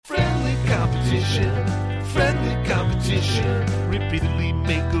competition. Friendly competition. Repeatedly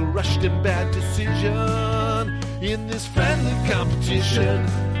make a rushed and bad decision. In this friendly competition.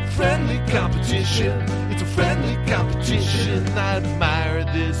 Friendly competition. It's a friendly competition. I admire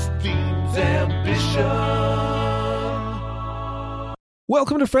this theme's ambition.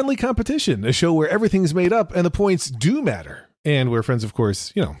 Welcome to Friendly Competition, a show where everything's made up and the points do matter. And where friends, of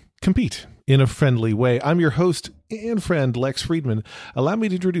course, compete in a friendly way. I'm your host and friend, Lex Friedman. Allow me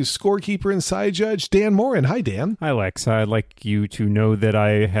to introduce scorekeeper and side judge, Dan Morin. Hi, Dan. Hi, Lex. I'd like you to know that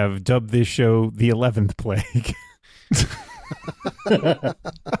I have dubbed this show the 11th Plague.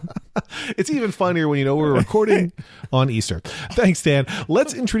 It's even funnier when we're recording on Easter. Thanks, Dan.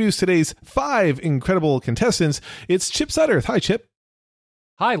 Let's introduce today's 5 incredible contestants. It's Chip Sudderth. Hi, Chip.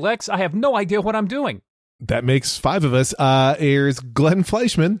 Hi, Lex. I have no idea what I'm doing. That makes 5 of us. Here's Glenn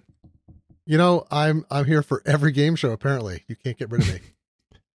Fleischman. I'm here for every game show, apparently. You can't get rid of me.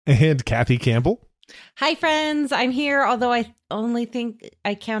 And Kathy Campbell. Hi, friends. I'm here, although I only think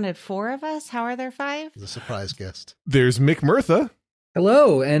I counted 4 of us. How are there 5? The surprise guest. There's Mick Murtha.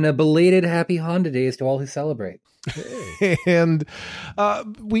 Hello, and a belated happy Honda Days to all who celebrate. Hey. And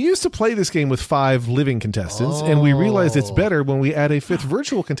we used to play this game with 5 living contestants, and we realized it's better when we add a 5th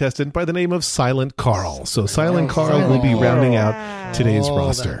virtual contestant by the name of Silent Carl. So Silent Carl will be rounding out today's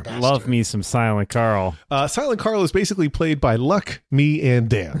roster. Love me some Silent Carl. Silent Carl is basically played by Luck, me, and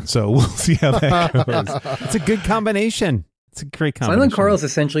Dan. So we'll see how that goes. It's a good combination. It's a great combination. Silent Carl is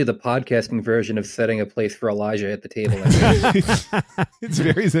essentially the podcasting version of setting a place for Elijah at the table.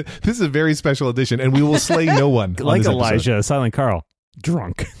 This is a very special edition, and we will slay no one. Like Elijah, Silent Carl,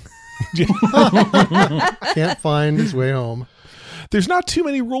 drunk. Can't find his way home. There's not too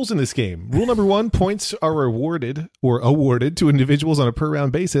many rules in this game. Rule number 1, points are awarded to individuals on a per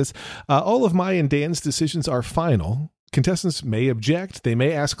round basis. All of my and Dan's decisions are final. Contestants may object, they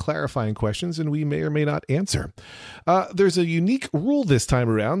may ask clarifying questions, and we may or may not answer. There's a unique rule this time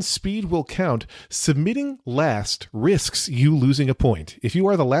around. Speed will count. Submitting last risks you losing a point. If you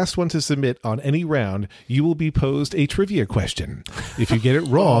are the last one to submit on any round, you will be posed a trivia question. If you get it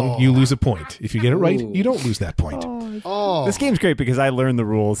wrong, you lose a point. If you get it right, you don't lose that point. This game's great because I learn the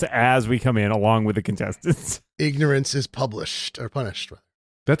rules as we come in along with the contestants. Ignorance is punished.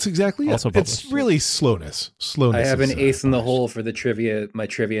 That's exactly it. Also it's really slowness. I have an ace in the hole for my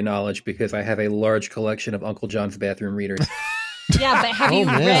trivia knowledge because I have a large collection of Uncle John's bathroom readers. Yeah, but have you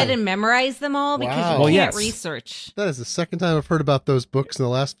read and memorized them all? Because you can't research. That is the second time I've heard about those books in the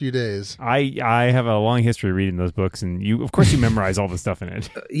last few days. I have a long history of reading those books, and of course you memorize all the stuff in it.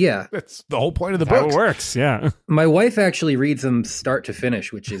 Yeah. That's the whole point of the book. How it works, yeah. My wife actually reads them start to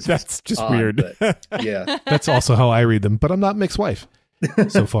finish, which is That's just odd, weird. But, yeah. That's also how I read them, but I'm not Mick's wife,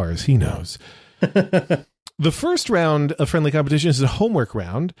 so far as he knows. The first round of Friendly Competition is a homework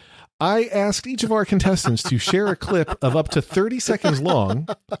round. I asked each of our contestants to share a clip of up to 30 seconds long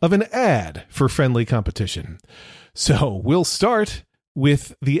of an ad for Friendly Competition. So we'll start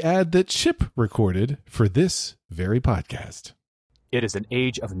with the ad that Chip recorded for this very podcast. It is an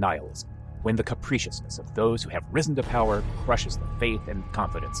age of nihilism, when the capriciousness of those who have risen to power crushes the faith and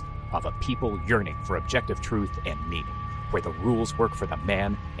confidence of a people yearning for objective truth and meaning, where the rules work for the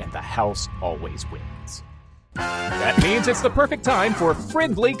man and the house always wins. That means it's the perfect time for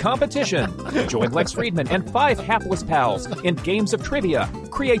Friendly Competition. Join Lex Friedman and 5 hapless pals in games of trivia,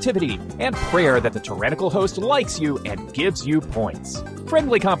 creativity, and prayer that the tyrannical host likes you and gives you points.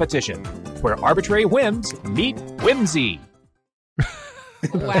 Friendly Competition, where arbitrary whims meet whimsy.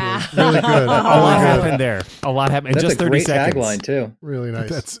 Wow. Really good. A lot happened there. A lot happened in That's just a 30 great seconds. tagline, too. Really nice.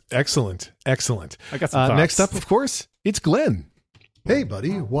 That's excellent. Excellent. I got some thoughts. Next up, of course, it's Glenn. Hey,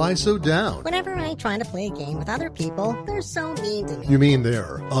 buddy, why so down? Whenever I try to play a game with other people, they're so mean to me. You mean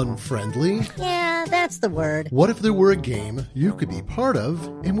they're unfriendly? Yeah, that's the word. What if there were a game you could be part of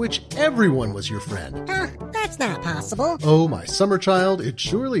in which everyone was your friend? That's not possible. Oh, my summer child, it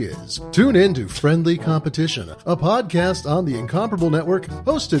surely is. Tune in to Friendly Competition, a podcast on the Incomparable Network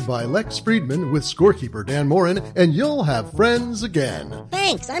hosted by Lex Friedman with scorekeeper Dan Morin, and you'll have friends again.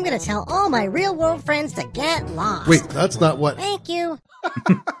 Thanks, I'm gonna tell all my real-world friends to get lost. Wait, that's not what... Thank you.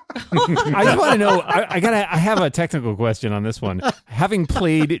 I just want to know. I have a technical question on this one. Having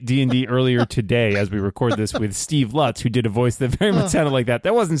played D&D earlier today, as we record this, with Steve Lutz, who did a voice that very much sounded like that.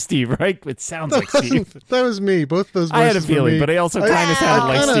 That wasn't Steve, right? It sounds like Steve. That was me. Both those voices I had a feeling, but I also kind of sounded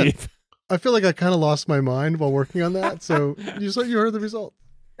like Steve. I feel like I kind of lost my mind while working on that. So you heard the result.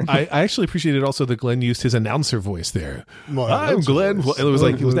 I actually appreciated also that Glenn used his announcer voice there. My I'm Glenn. voice. It was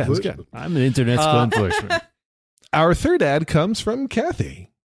like, it was that. It was good. I'm an internet's Glenn Fleischman. Our third ad comes from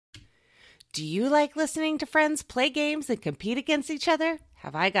Kathy. Do you like listening to friends play games and compete against each other?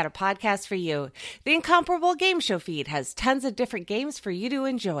 Have I got a podcast for you? The Incomparable Game Show feed has tons of different games for you to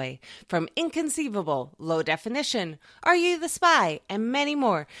enjoy. From Inconceivable, Low Definition, Are You the Spy, and many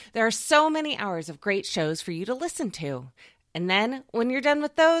more. There are so many hours of great shows for you to listen to. And then, when you're done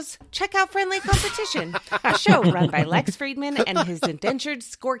with those, check out Friendly Competition, a show run by Lex Friedman and his indentured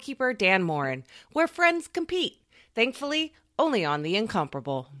scorekeeper, Dan Morin, where friends compete. Thankfully, only on The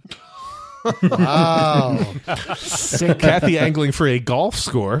Incomparable. Wow. Kathy angling for a golf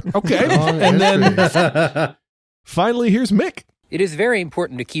score. Okay. And then finally, here's Mick. It is very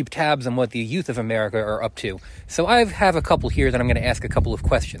important to keep tabs on what the youth of America are up to. So I have a couple here that I'm going to ask a couple of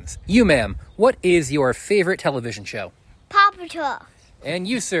questions. You, ma'am, what is your favorite television show? Paw Patrol. And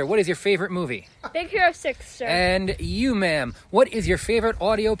you, sir, what is your favorite movie? Big Hero 6, sir. And you, ma'am, what is your favorite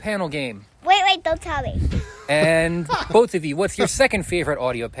audio panel game? Wait, don't tell me. And both of you, what's your second favorite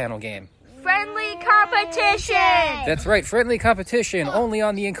audio panel game? Friendly Competition. That's right, Friendly Competition, only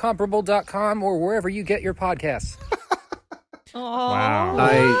on theincomparable.com or wherever you get your podcasts. Wow.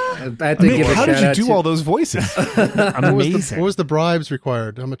 I had to give a How shout did you out do to, all those voices? Amazing. What was the bribes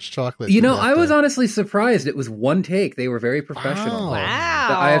required? How much chocolate? You did know, you I have was to- honestly surprised. It was one take. They were very professional.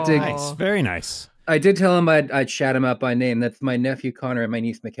 Wow. I have to. Nice. Very nice. I did tell him I'd shout him out by name. That's my nephew Connor and my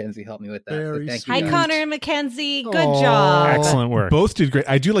niece Mackenzie helped me with that. Very So thank Hi, you guys. Connor and Mackenzie. Good Aw. job. Excellent work. Both did great.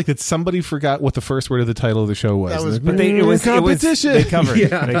 I do like that somebody forgot what the first word of the title of the show was. That was But it was competition. They covered.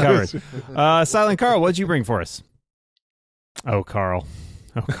 Yeah. They covered. Silent Carl, what'd you bring for us? Oh, Carl.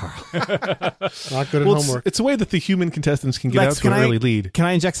 Not good at Well, homework. it's a way that the human contestants can get Lex, out to an early lead. Can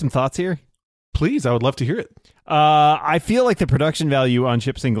I inject some thoughts here? Please, I would love to hear it. I feel like the production value on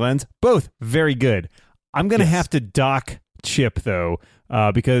Chips and Glens, both very good. I'm going to have to dock Chip, though,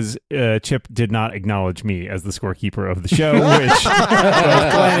 because Chip did not acknowledge me as the scorekeeper of the show, which both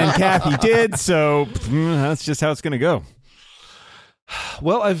Glenn and Kathy did, so that's just how it's going to go.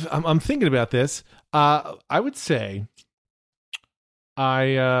 Well, I'm thinking about this. I would say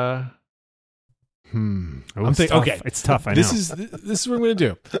I'm thinking. Tough. Okay, It's tough, I know. this is what we're going to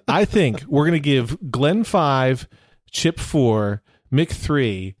do. I think we're going to give Glenn 5, Chip 4, Mick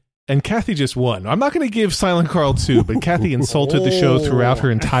 3, and Kathy just 1. I'm not going to give Silent Carl 2, but Kathy insulted the show throughout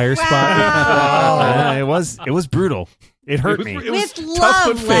her entire spot. It was brutal. It hurt me. It was With tough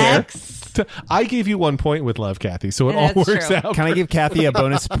love, but fair. Lex. I gave you 1 point with love, Kathy, so it That's all works true. out. Can I give Kathy a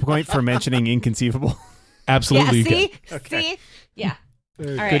bonus point for mentioning Inconceivable? Absolutely, Yeah, you can. see? Yeah. All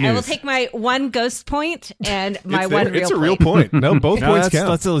Good right, I will news. take my 1 ghost point and my It's 1 there. real It's a point. real point. No, both No, points that's, count.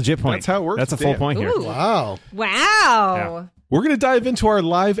 that's a legit point. That's how it works. That's a full Damn. point here. Ooh. Wow. Wow. We're going to dive into our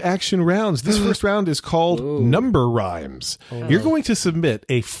live action rounds. This first round is called Number Rhymes. You're going to submit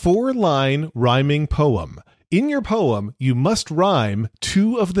a 4-line rhyming poem. In your poem, you must rhyme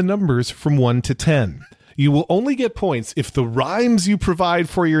 2 of the numbers from 1 to 10. You will only get points if the rhymes you provide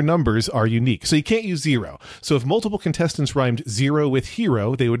for your numbers are unique. So you can't use 0. So if multiple contestants rhymed 0 with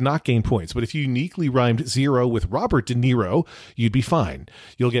hero, they would not gain points. But if you uniquely rhymed 0 with Robert De Niro, you'd be fine.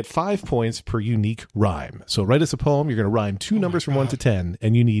 You'll get 5 points per unique rhyme. So write us a poem. You're going to rhyme 2 numbers from 1 to 10,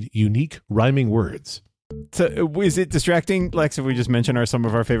 and you need unique rhyming words. So, is it distracting, Lex, if we just mention some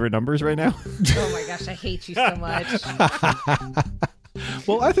of our favorite numbers right now? Oh my gosh, I hate you so much.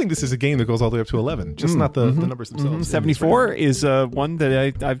 Well, I think this is a game that goes all the way up to 11, just not the numbers themselves. 74 is one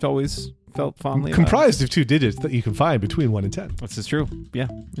that I've always felt fondly about. Comprised of 2 digits that you can find between 1 and 10. This is true. Yeah,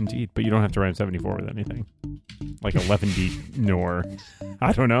 indeed. But you don't have to rhyme 74 with anything. Like 11D nor.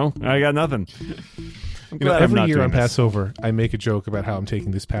 I don't know. I got nothing. You know, every year on Passover, I make a joke about how I'm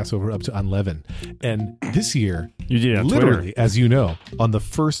taking this Passover up to 11. And this year, You did it on literally, Twitter. as you know, on the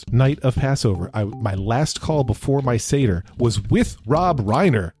first night of Passover, my last call before my Seder was with Rob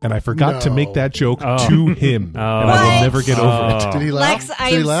Reiner, and I forgot to make that joke to him. And I will What? never get over it. Did he laugh? Lex,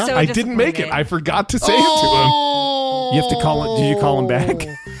 I Did he am laugh? so I didn't make it. disappointed. I forgot to say it to You have to call him. Did you call him back?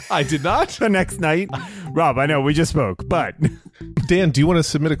 him. I did not. The next night? Rob, I know we just spoke, but. Dan, do you want to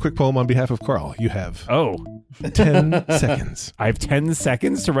submit a quick poem on behalf of Carl? You have Oh, 10 seconds. I have 10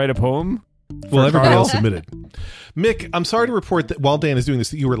 seconds to write a poem? Well, everybody Carl? else submitted. Mick, I'm sorry to report that while Dan is doing this,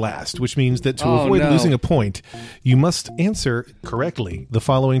 that you were last, which means that to Oh, avoid no. losing a point, you must answer correctly the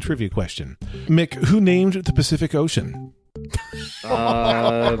following trivia question. Mick, who named the Pacific Ocean?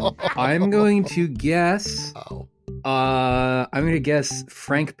 I'm going to guess. I'm going to guess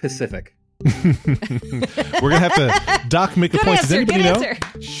Frank Pacific. We're going to have to dock Mick a Good point. answer. Does anybody Good know?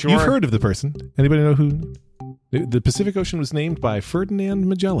 answer. Sure. You've heard of the person. Anybody know who? The Pacific Ocean was named by Ferdinand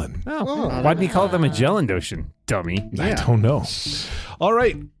Magellan. Oh. Why did he call it the Magellan Ocean, dummy? I don't know. All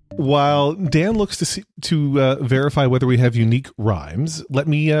right. While Dan looks to verify whether we have unique rhymes, let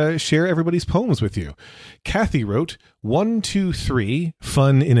me share everybody's poems with you. Kathy wrote 1, 2, 3,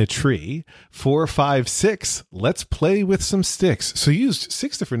 fun in a tree. 4, 5, 6, let's play with some sticks. So you used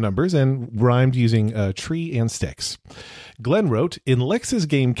 6 different numbers and rhymed using tree and sticks. Glenn wrote, in Lex's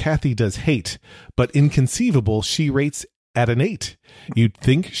game, Kathy does hate, but inconceivable she rates at an 8. You'd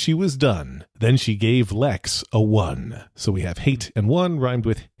think she was done. Then she gave Lex a 1. So we have hate and 1 rhymed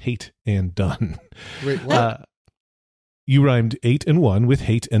with hate and done. Wait, what? You rhymed 8 and 1 with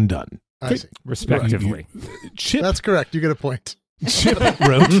hate and done. I see. Respectively. Chip That's correct. You get a point. Chip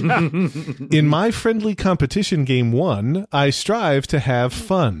wrote, in my friendly competition game 1, I strive to have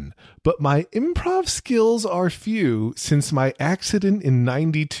fun, but my improv skills are few since my accident in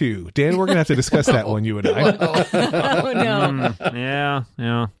 92. Dan, we're going to have to discuss that one, you and I. Oh, no. Yeah.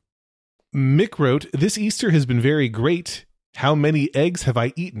 Mick wrote, this Easter has been very great. How many eggs have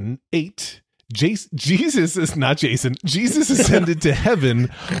I eaten? 8. Jesus ascended to heaven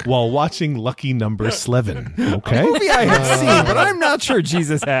while watching Lucky Number 11. Okay. Movie I have seen, but I'm not sure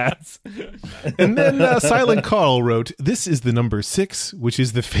Jesus has. And then Silent Carl wrote, this is the number 6, which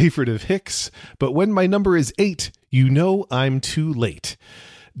is the favorite of Hicks. But when my number is 8, you know I'm too late.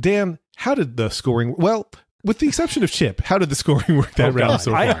 Dan, how did the scoring... Well, with the exception of Chip, how did the scoring work that round so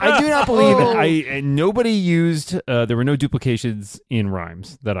far? I do not believe it. Nobody used, there were no duplications in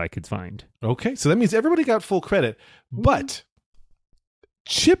rhymes that I could find. Okay, so that means everybody got full credit, but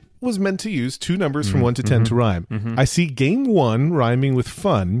Chip was meant to use 2 numbers from 1 to 10 to rhyme. I see game 1 rhyming with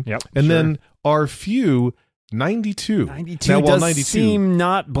fun, and then our few 92. 92 now, does 92 seem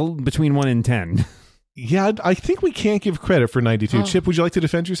not between 1 and 10. Yeah, I think we can't give credit for 92. Chip, would you like to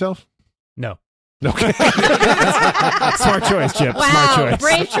defend yourself? No. Okay. Smart choice, Chip. Wow, Smart choice.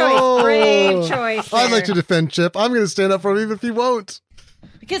 brave choice. Brave choice. I'd like there. to defend Chip. I'm going to stand up for him even if he won't.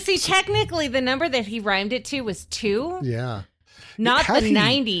 Because, see, technically, the number that he rhymed it to was 2. Yeah. Not Had the he-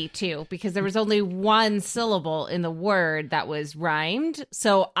 92, because there was only 1 syllable in the word that was rhymed.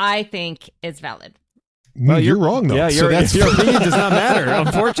 So I think it's valid. Well, you're wrong, though. Yeah, so that's your opinion does not matter,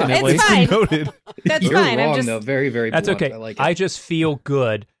 unfortunately. It's fine. noted. That's You're fine. wrong, I'm just though. Very, very That's blunt. okay. I like it. I just feel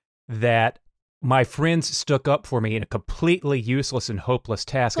good that my friends stuck up for me in a completely useless and hopeless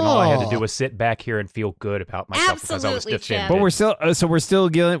task, and all I had to do was sit back here and feel good about myself because I was Absolutely, defended. Chip.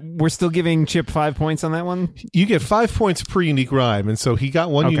 But we're still giving Chip 5 points on that one. You get 5 points per unique rhyme, and so he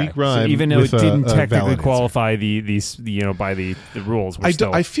got one unique rhyme. So even though it with didn't a technically valid answer. qualify by the rules, we're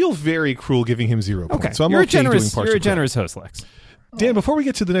still... I feel very cruel giving him 0 points. Okay, So I'm you're okay doing partial You're a credit. generous host, Lex. Dan, before we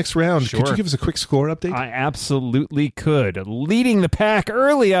get to the next round, could Sure. you give us a quick score update? I absolutely could. Leading the pack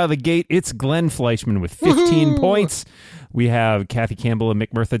early out of the gate, it's Glenn Fleischman with 15 points. We have Kathy Campbell and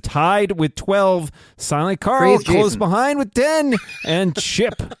Mick Murtha tied with 12. Silent Carl Praise close Jason. behind with 10. And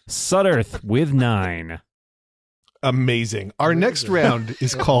Chip Sutterth with 9. Amazing. Our next round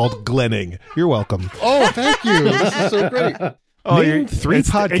is called Glenning. You're welcome. Oh, thank you. This is so great. Name 3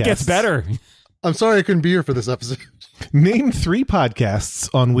 podcasts. It gets better. I'm sorry I couldn't be here for this episode. Name 3 podcasts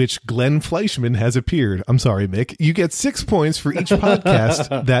on which Glenn Fleischman has appeared. I'm sorry, Mick. You get 6 points for each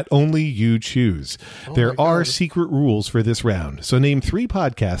podcast that only you choose. There are secret rules for this round. So name 3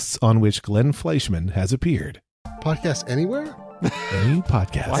 podcasts on which Glenn Fleischman has appeared. Podcast anywhere? Any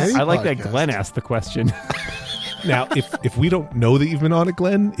podcast. Any I like that podcast. Glenn asked the question. Now, if we don't know that you've been on it,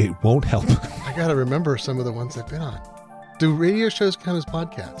 Glenn, it won't help. I got to remember some of the ones I've been on. Do radio shows count as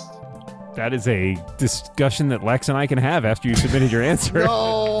podcasts? That is a discussion that Lex and I can have after you submitted your answer.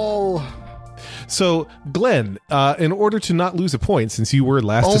 No. So, Glenn, in order to not lose a point, since you were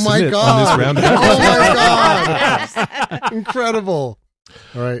last Oh to my submit God. on this round of Oh my God. Incredible.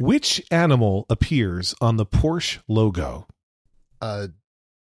 All right. which animal appears on the Porsche logo? I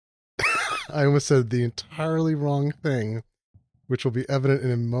almost said the entirely wrong thing, which will be evident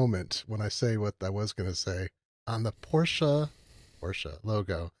in a moment when I say what I was going to say. On the Porsche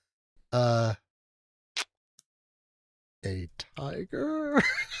logo. A tiger?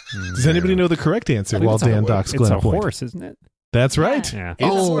 Does anybody know the correct answer while Dan docks It's Glenn a a point? horse, isn't it? That's right. Yeah. It's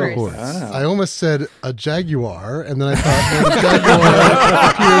Oh, a horse. I almost said a Jaguar, and then I thought well, the Jaguar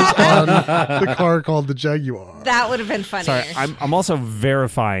appears on the car called the Jaguar. That would have been funny. Sorry, I'm also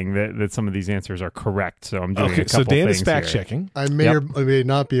verifying that some of these answers are correct, so I'm doing Okay, a couple so Dan things is fact here. checking. I may or may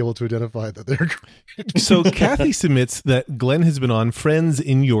not be able to identify that they're correct. So Kathy submits that Glenn has been on Friends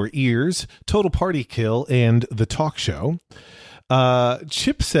in Your Ears, Total Party Kill, and The Talk Show.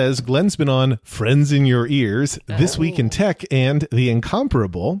 Chip says Glenn's been on Friends in Your Ears, This Week in Tech, and The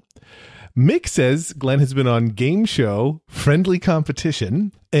Incomparable. Mick says Glenn has been on Game Show, Friendly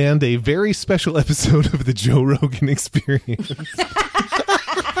Competition, and a very special episode of the Joe Rogan Experience.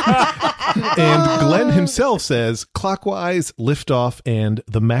 And Glenn himself says Clockwise, Liftoff, and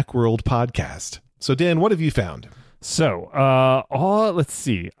the Macworld podcast. So, Dan, what have you found? So, let's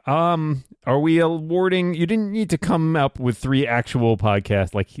see. Are we awarding? You didn't need to come up with 3 actual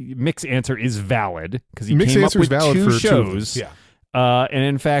podcasts. Like, Mick's answer is valid because he Mick's came up answer is with valid 2 for 2 of them. shows. Yeah. And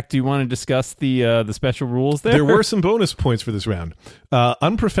in fact, do you want to discuss the special rules there? There were some bonus points for this round.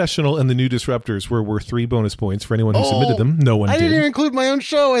 Unprofessional and the New Disruptors were worth 3 bonus points for anyone who submitted them. No one I did. didn't even include my own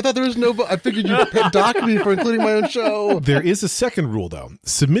show. I thought there was no. I figured you'd dock me for including my own show. There is a second rule, though.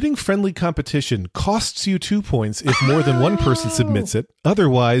 Submitting friendly competition costs you 2 points if more than one person submits it.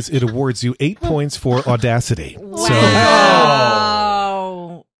 Otherwise, it awards you 8 points for audacity.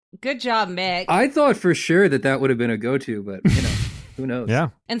 Wow. Good job, Mick. I thought for sure that would have been a go-to, but who knows? Yeah.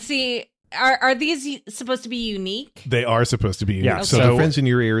 And see, are these supposed to be unique? They are supposed to be unique. Yeah, So okay. the friends in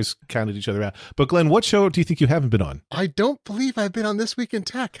your ears counted each other out. But Glenn, what show do you think you haven't been on? I don't believe I've been on This Week in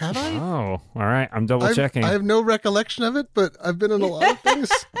Tech, have I? Oh, all right. I'm double checking. I have no recollection of it, but I've been in a lot of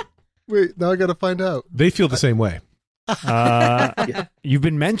things. Wait, now I got to find out. They feel the same way. You've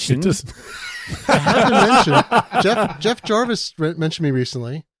been mentioned. I have been mentioned. Jeff Jarvis mentioned me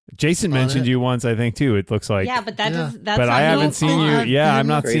recently. Jason mentioned you once, I think, too. It looks like. Yeah, but that's but I haven't seen you. Yeah, I'm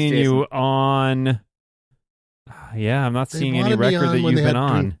not seeing you on. Yeah, I'm not seeing any record that you've been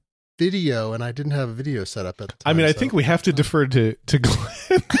on. Video, and I didn't have a video set up at the time. I mean, I think we have to defer to Glenn.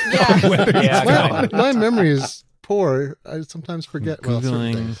 My memory is poor. I sometimes forget. Well, certain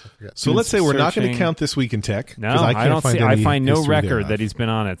Googling. things I forget. So let's say we're not going to Searching. count This Week in Tech. No, 'cause I don't see. I find no history record thereof. that he's been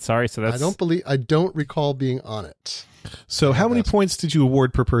on it. Sorry, so that's. I don't recall being on it. So how many points did you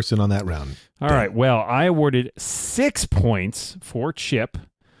award per person on that round? All right. Well, I awarded 6 points for Chip.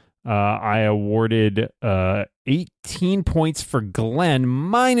 I awarded 18 points for Glenn,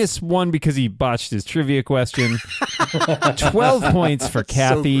 -1 because he botched his trivia question. 12 points for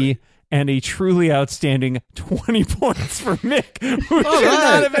Kathy. And a truly outstanding 20 points for Mick, who should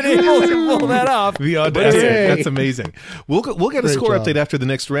not have been able to pull that off. The audacity. That's amazing. We'll get a Great score job. update after the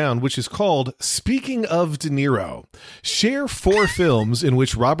next round, which is called Speaking of De Niro. Share 4 films in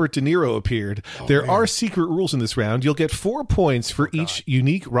which Robert De Niro appeared. There are secret rules in this round. You'll get 4 points for each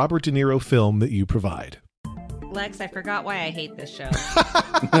unique Robert De Niro film that you provide. Lex, I forgot why I hate this show.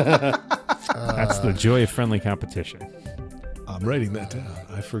 That's the joy of friendly competition. I'm writing that down.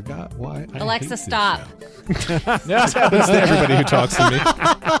 I forgot why. Alexa, stop. This happens to everybody who talks to me.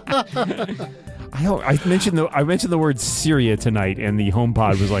 I mentioned the word Syria tonight, and the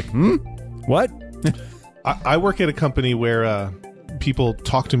HomePod was like, what? I work at a company where people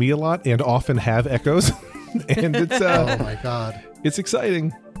talk to me a lot and often have echoes, and it's Oh my God. it's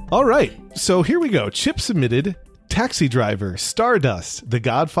exciting. All right, so here we go. Chip submitted Taxi Driver, Stardust, The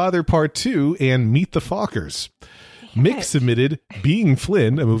Godfather Part 2, and Meet the Fockers. Mick submitted Being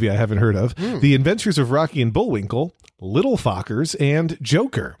Flynn, a movie I haven't heard of, The Adventures of Rocky and Bullwinkle, Little Fockers, and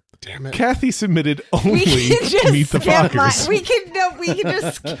Joker. Damn it. Kathy submitted only We can just Meet the skip Fockers. we can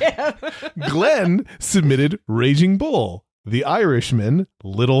just skip. Glenn submitted Raging Bull, The Irishman,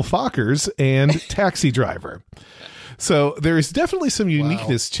 Little Fockers, and Taxi Driver. So there's definitely some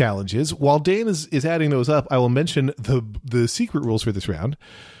uniqueness challenges. While Dan is adding those up, I will mention the secret rules for this round.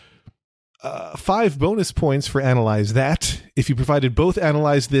 5 bonus points for Analyze That. If you provided both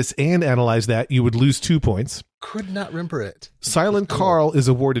Analyze This and Analyze That, you would lose 2 points. Could not remember it. Silent Carl is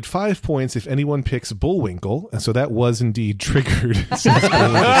awarded 5 points if anyone picks Bullwinkle, and so that was indeed triggered.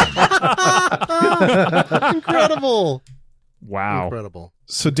 Incredible. Wow. Incredible.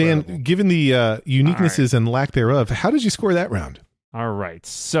 So Dan, Incredible. given the uniquenesses and lack thereof, how did you score that round? All right.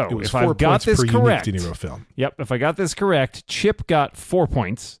 So It was if 4 I've got points this per correct, unique De Niro film. Yep. If I got this correct, Chip got 4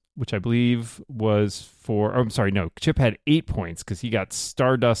 points, which I believe was for. Oh, I'm sorry. No, Chip had 8 points because he got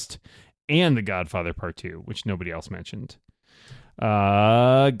Stardust and The Godfather Part 2, which nobody else mentioned.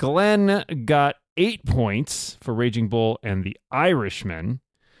 Glenn got 8 points for Raging Bull and The Irishman.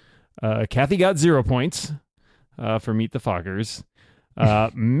 Kathy got 0 points for Meet the Fockers.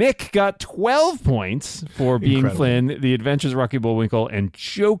 Mick got 12 points for Being Incredible. Flynn, The Adventures of Rocky Bullwinkle, and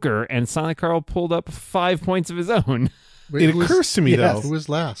Joker, and Silent Carl pulled up 5 points of his own. Wait, It occurs to me, though, who was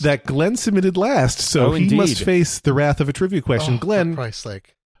last? that Glenn submitted last, so Oh, he indeed. must face the wrath of a trivia question. For Glenn, Christ's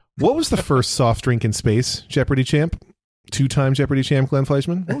sake. what was the first soft drink in space? Jeopardy champ? 2-time Jeopardy champ Glenn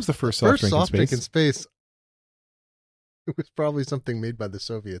Fleischman? What was the first soft drink soft in drink space? in space. It was probably something made by the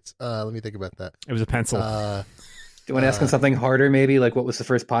Soviets. Let me think about that. It was a pencil. Do you want to ask him something harder, maybe? Like, what was the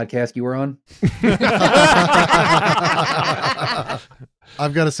first podcast you were on?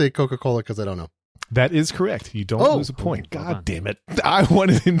 I've got to say Coca-Cola because I don't know. That is correct. You don't lose a point. God damn it. done. I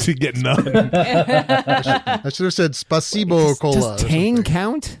wanted him to get none. I should have said Spasibo Cola. Does Tang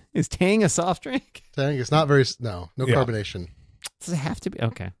count? Is Tang a soft drink? Tang, it's not very, no Yeah. carbonation. Does it have to be?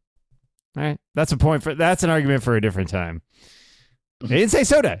 Okay. All right. That's an argument for a different time. He didn't say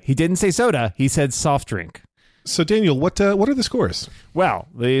soda. He said soft drink. So, Daniel, what are the scores? Well,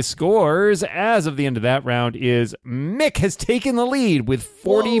 the scores as of the end of that round is Mick has taken the lead with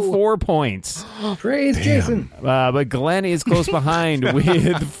 44 points. Praise Jason. But Glenn is close behind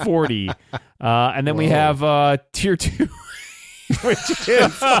with 40. And then we have tier 2, which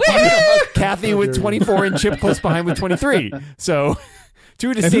is Kathy with 24 and Chip close behind with 23. So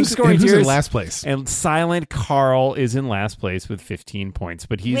 2 distinct scoring who's tiers. in last place? And Silent Carl is in last place with 15 points,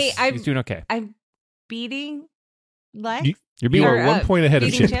 but he's doing okay. I'm beating Lex. You're beating You are 1 point ahead of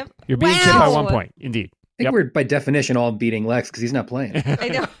beating Chip. You're beating Chip by 1 point. Indeed. I think we're by definition all beating Lex because he's not playing. I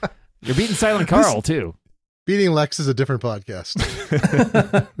know. You're beating Silent Carl too. Beating Lex is a different podcast.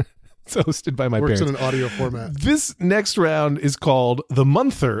 It's hosted by my Works parents. in an audio format. This next round is called the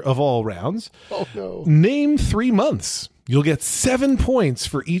monther of all rounds. Oh, no. Name 3 months. You'll get 7 points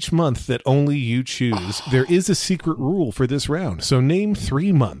for each month that only you choose. There is a secret rule for this round. So name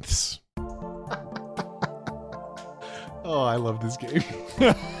 3 months. Oh, I love this game.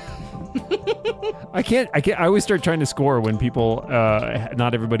 I always start trying to score when people,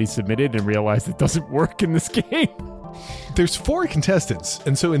 not everybody submitted and realize it doesn't work in this game. There's 4 contestants,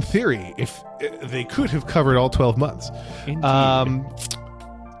 and so in theory, if they could have covered all 12 months.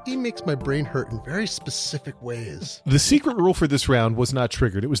 He makes my brain hurt in very specific ways. The secret rule for this round was not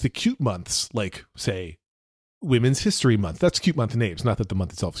triggered. It was the cute months, like, say, Women's History Month. That's cute month names. Not that the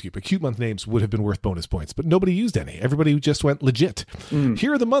month itself is cute, but cute month names would have been worth bonus points. But nobody used any. Everybody just went legit.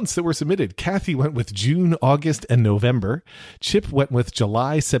 Here are the months that were submitted. Kathy went with June, August, and November. Chip went with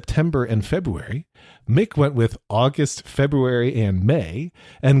July, September, and February. Mick went with August, February, and May.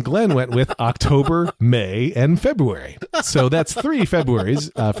 And Glenn went with October, May, and February. So that's 3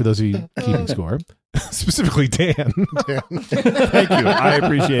 Februarys for those of you keeping score. Specifically Dan. Thank you. I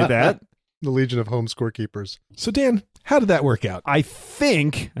appreciate that. The Legion of Home Scorekeepers. So Dan, how did that work out? I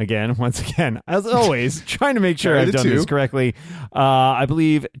think, once again, as always, trying to make sure I I've did done too. this correctly. I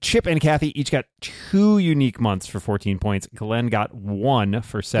believe Chip and Kathy each got 2 unique months for 14 points. Glenn got 1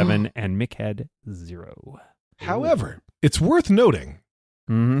 for 7, and Mick had 0. However, it's worth noting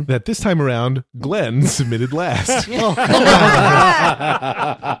that this time around, Glenn submitted last.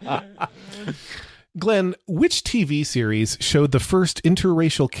 Glenn, which TV series showed the first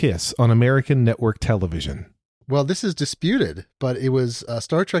interracial kiss on American network television? Well, this is disputed, but it was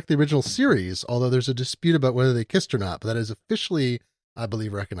Star Trek, the original series, although there's a dispute about whether they kissed or not, but that is officially, I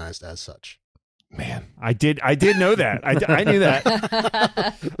believe, recognized as such. Man, I did know that. I knew that.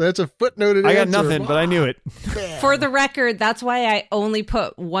 That's a footnoted I got answer. nothing, but I knew it. For the record, that's why I only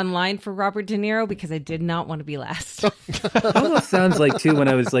put 1 line for Robert De Niro, because I did not want to be last. Almost sounds like too when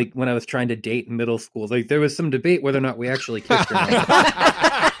I was trying to date in middle school. Like there was some debate whether or not we actually kissed or not.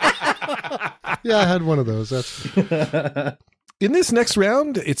 Yeah, I had one of those. That's In this next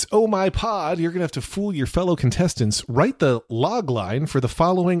round, it's Oh My Pod. You're going to have to fool your fellow contestants. Write the log line for the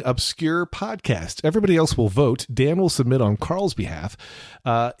following obscure podcast. Everybody else will vote. Dan will submit on Carl's behalf.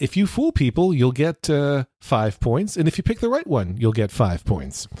 If you fool people, you'll get 5 points. And if you pick the right one, you'll get 5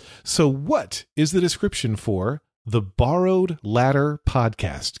 points. So what is the description for the Borrowed Ladder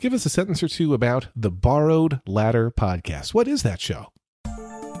Podcast? Give us a sentence or two about the Borrowed Ladder Podcast. What is that show?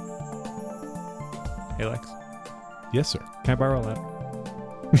 Hey, Lex. Yes, sir. Can I borrow that?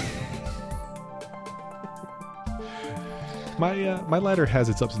 My ladder has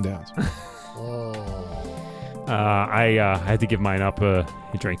its ups and downs. I had to give mine up. I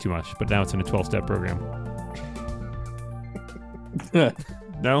drank too much, but now it's in a 12-step program.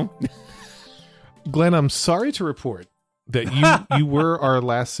 No? Glenn, I'm sorry to report that you were our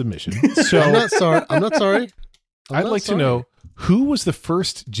last submission. So I'm not sorry. I'd like to know, who was the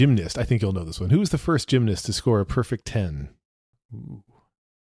first gymnast? I think you'll know this one. Who was the first gymnast to score a perfect 10?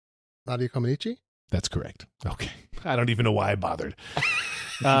 Nadia Comaneci? That's correct. Okay. I don't even know why I bothered.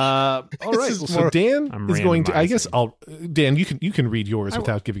 All right. So Dan I'm is going to, I guess randomizing. Dan, you can read yours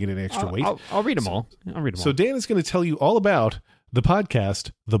without giving it an extra weight. I'll read them all. So Dan is going to tell you all about the podcast,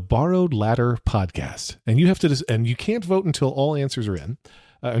 the Borrowed Ladder Podcast. And you have to, and you can't vote until all answers are in.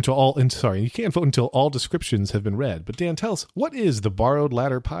 You can't vote until all descriptions have been read. But Dan, tell us, what is the Borrowed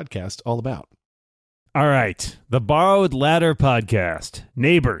Ladder Podcast all about? All right. The Borrowed Ladder Podcast.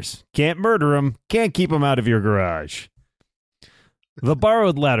 Neighbors. Can't murder them. Can't keep them out of your garage. The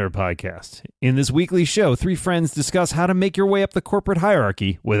Borrowed Ladder Podcast. In this weekly show, 3 friends discuss how to make your way up the corporate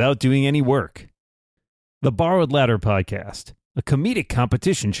hierarchy without doing any work. The Borrowed Ladder Podcast, a comedic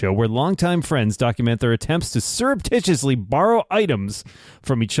competition show where longtime friends document their attempts to surreptitiously borrow items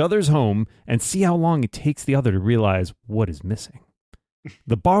from each other's home and see how long it takes the other to realize what is missing.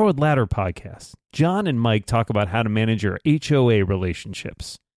 The Borrowed Ladder Podcast. John and Mike talk about how to manage your HOA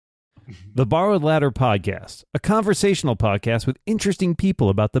relationships. The Borrowed Ladder Podcast, a conversational podcast with interesting people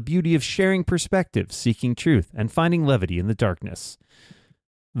about the beauty of sharing perspectives, seeking truth, and finding levity in the darkness.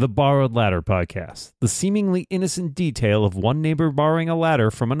 The Borrowed Ladder Podcast. The seemingly innocent detail of one neighbor borrowing a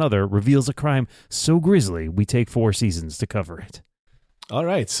ladder from another reveals a crime so grisly we take 4 seasons to cover it. All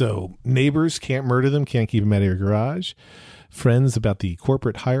right, so neighbors, can't murder them, can't keep them out of your garage. Friends, about the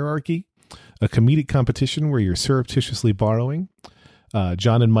corporate hierarchy. A comedic competition where you're surreptitiously borrowing.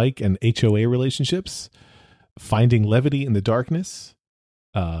 John and Mike and HOA relationships. Finding levity in the darkness.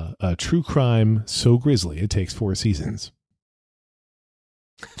 A true crime so grisly it takes 4 seasons.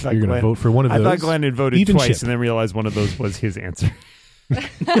 You're going to vote for one of those. I thought Glenn had voted Even twice Chip. and then realized one of those was his answer. Wait,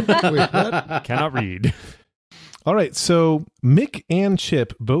 what? Cannot read. All right, so Mick and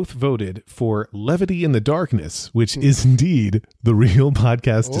Chip both voted for Levity in the Darkness, which is indeed the real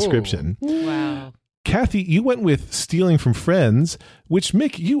podcast description. Wow. Kathy, you went with Stealing from Friends, which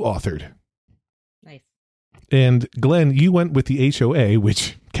Mick, you authored. Nice. And Glenn, you went with the HOA,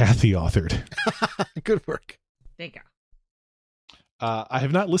 which Kathy authored. Good work. Thank you. I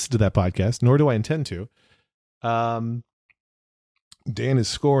have not listened to that podcast, nor do I intend to. Dan is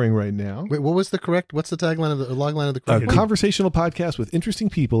scoring right now. Wait, what's the tagline of the logline of the A correct? conversational podcast with interesting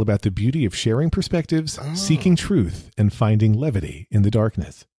people about the beauty of sharing perspectives, seeking truth, and finding levity in the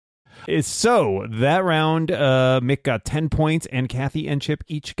darkness. So that round, Mick got 10 points and Kathy and Chip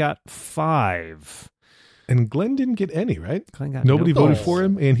each got 5. And Glenn didn't get any, right? Glenn got Nobody no voted points. for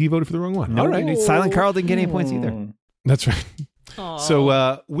him, and he voted for the wrong one. No, All right. Silent Carl didn't get any points either. That's right. Aw.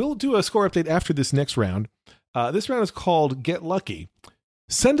 So we'll do a score update after this next round. This round is called Get Lucky.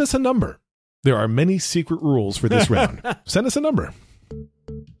 Send us a number. There are many secret rules for this round. Send us a number.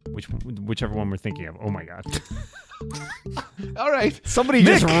 Whichever one we're thinking of. Oh my God. All right. Somebody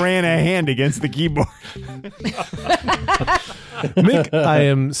just ran a hand against the keyboard. Mick, I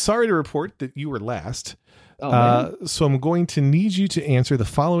am sorry to report that you were last. So I'm going to need you to answer the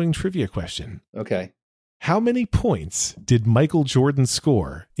following trivia question. Okay. How many points did Michael Jordan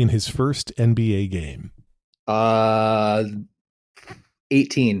score in his first NBA game?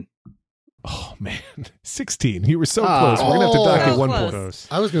 18. Oh, man. 16. You were so close. We're going to have to dock you So 1 close.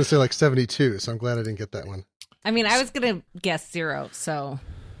 point. I was going to say like 72, so I'm glad I didn't get that one. I mean, I was going to guess 0, so.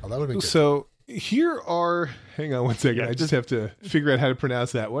 Oh, that would have been good. So here are, hang on one second. I just have to figure out how to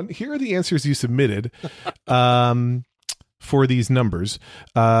pronounce that one. Here are the answers you submitted for these numbers.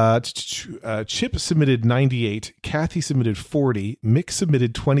 Chip submitted 98, Kathy submitted 40, Mick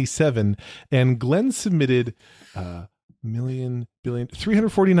submitted 27, and Glenn submitted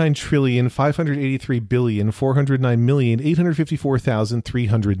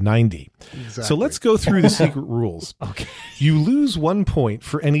 349,583,409,854,390. Exactly. So let's go through the secret rules. Okay. You lose 1 point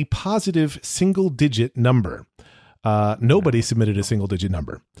for any positive single-digit number. Nobody submitted a single-digit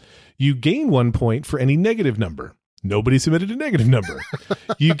number. You gain 1 point for any negative number. Nobody submitted a negative number.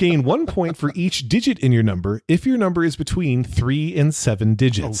 You gain 1 point for each digit in your number if your number is between 3 and 7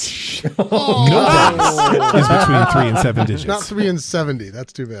 digits. Nobody is between 3 and 7 digits. Not 3 and 70.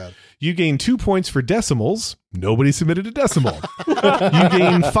 That's too bad. You gain 2 points for decimals. Nobody submitted a decimal. You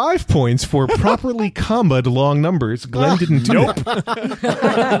gain 5 points for properly commaed long numbers. Glenn didn't do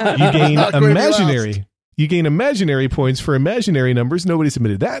that. You gain Not going to be imaginary. You gain imaginary points for imaginary numbers. Nobody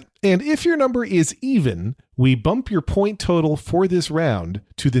submitted that. And if your number is even, we bump your point total for this round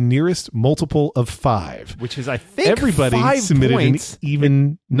to the nearest multiple of 5. Which is, I think, Everybody 5 submitted points. an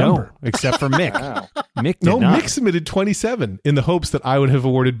even number. No, except for Mick. Mick did No, not. Mick submitted 27 in the hopes that I would have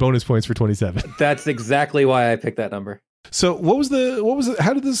awarded bonus points for 27. That's exactly why I picked that number. So what was it?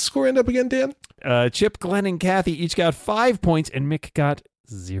 How did the score end up again, Dan? Chip, Glenn, and Kathy each got 5 points, and Mick got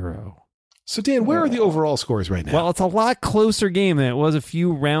 0. So Dan, where are the overall scores right now? Well, it's a lot closer game than it was a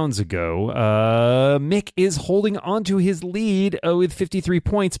few rounds ago. Mick is holding onto his lead with 53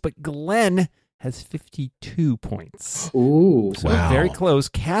 points, but Glenn has 52 points. Ooh. So Wow. very close.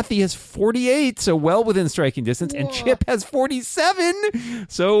 Kathy has 48, so well within striking distance, and Chip has 47.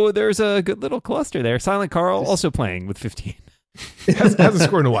 So there's a good little cluster there. Silent Carl also playing with 15. hasn't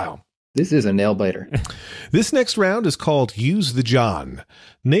scored in a while. This is a nail biter. This next round is called Use the John.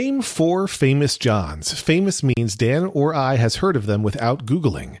 Name 4 famous Johns. Famous means Dan or I has heard of them without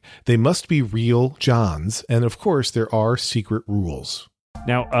Googling. They must be real Johns. And of course, there are secret rules.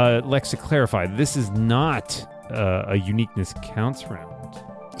 Now, Lex, to clarify, this is not a uniqueness counts round.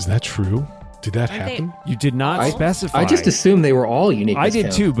 Is that true? Did that Aren't they- happen? You did not specify. I just assumed they were all unique. I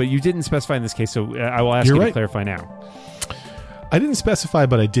did too, but you didn't specify in this case, so I will ask You're you to right. clarify now. I didn't specify,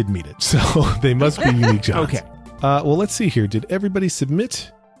 but I did meet it. So they must be unique Johns. Okay. Well, let's see here. Did everybody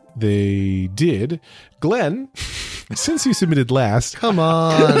submit? They did. Glenn, since you submitted last, Come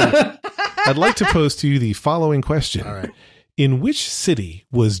on. I'd like to pose to you the following question. All right. In which city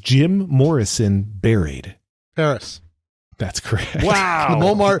was Jim Morrison buried? Paris. That's correct. Wow.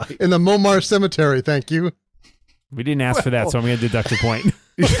 In the Montmartre Cemetery. Thank you. We didn't ask for that, so I'm going to deduct a point.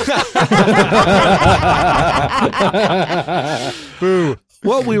 Boo.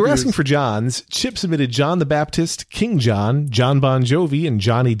 Well, we were asking for Johns. Chip submitted John the Baptist, King John, John Bon Jovi, and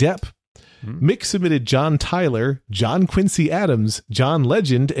Johnny Depp. Mick submitted John Tyler, John Quincy Adams, John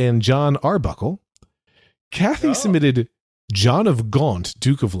Legend, and John Arbuckle. Kathy submitted John of Gaunt,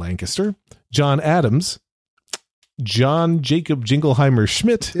 Duke of Lancaster, John Adams, John Jacob Jingleheimer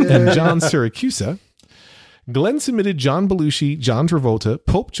Schmidt, and John Syracusa. Glenn submitted John Belushi, John Travolta,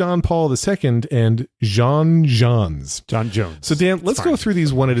 Pope John Paul II, and Jean Johns. John Jones. So, Dan, let's go through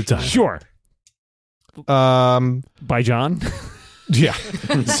these one at a time. Sure. By John? Yeah.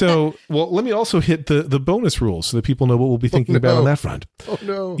 So, well, let me also hit the bonus rules so that people know what we'll be thinking about on that front. Oh,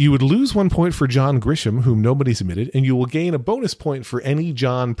 no. You would lose 1 point for John Grisham, whom nobody submitted, and you will gain a bonus point for any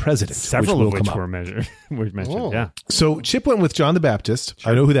John president. Several of which come were up. mentioned, yeah. So Chip went with John the Baptist.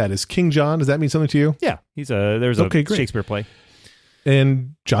 I know who that is. King John. Does that mean something to you? Yeah, there's a Okay, great. Shakespeare play.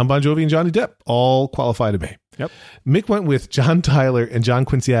 And John Bon Jovi and Johnny Depp all qualify to be. Yep. Mick went with John Tyler and John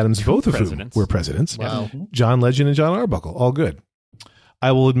Quincy Adams, both of presidents. whom were presidents. Wow. John Legend and John Arbuckle, all good.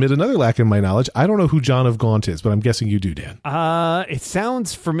 I will admit another lack in my knowledge. I don't know who John of Gaunt is, but I'm guessing you do, Dan. It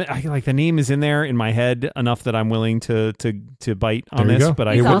sounds familiar. Like the name is in there in my head enough that I'm willing to bite on There you this. go. But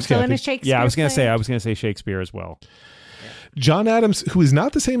He's It works, also in Kathy. a Shakespeare I was going to play. say I was going to say Shakespeare as well. John Adams, who is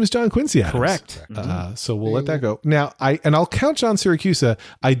not the same as John Quincy Adams. Correct. So we'll let that go. Now, I'll count John Syracusa.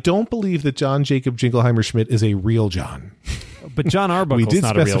 I don't believe that John Jacob Jingleheimer Schmidt is a real John. But John Arbuckle's We did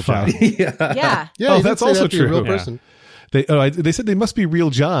not a real specify. John. Yeah. Yeah, Oh, you did that's say also that'd be a true. real Yeah. person. They said they must be real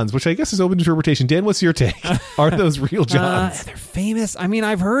Johns, which I guess is open to interpretation. Dan, what's your take? Are those real Johns? They're famous. I mean,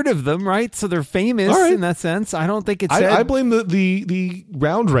 I've heard of them, right? So they're famous All right. in that sense. I don't think it's said. I blame the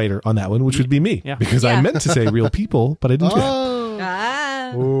round writer on that one, which would be me. Yeah. Because I Yeah. meant to say real people, but I didn't do that. Oh.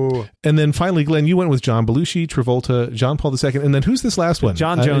 Ah. Ooh. And then finally, Glenn, you went with John Belushi, Travolta, John Paul II, and then who's this last one?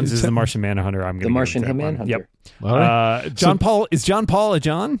 John Jones is it's- the Martian Manhunter. I'm going to The Martian Manhunter. Yep. All right. John Paul is John Paul a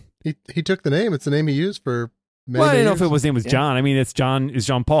John? He took the name. It's the name he used for many, Well, I didn't know many if his years. name was John. I mean, it's John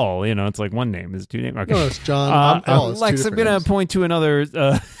Paul. You know, it's like one name. Is it two names? Okay. No, it's John. I'm Paul. It's two Lex, I'm different going to names. point to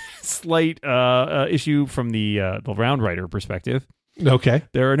another slight issue from the round writer perspective. Okay.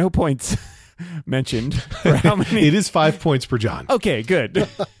 There are no points mentioned for how many. It is 5 points per John. Okay, good.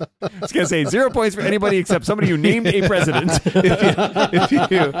 I was going to say 0 points for anybody except somebody who named a president. If you,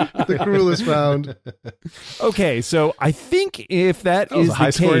 The cruelest round. Okay, so I think if that was is a the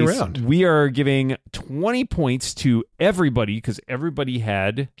high-scoring case, round. we are giving 20 points to everybody because everybody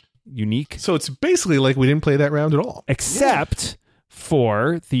had unique, so it's basically like we didn't play that round at all. except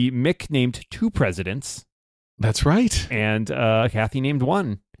for the Mick named 2 presidents That's right. and Kathy named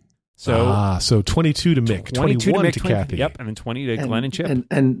 1. So So 22 to Mick, 22 21 Mick, to 20 Kathy. Yep, and then 20 to Glenn and Chip.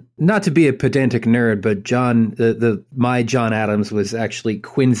 And not to be a pedantic nerd, but John, my John Adams was actually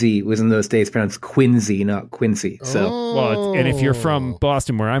Quincy. Was in those days pronounced Quincy, not Quincy. So well, and if you're Oh. from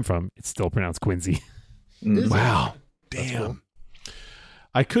Boston, where I'm from, it's still pronounced Quincy. Wow. Damn.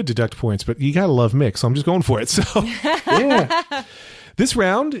 I could deduct points, but you got to love Mick, so I'm just going for it. So yeah, this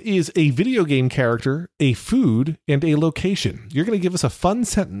round is a video game character, a food, and a location. You're going to give us a fun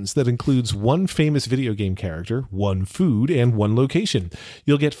sentence that includes one famous video game character, one food, and one location.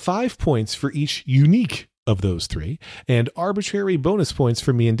 You'll get 5 points for each unique of those 3 and arbitrary bonus points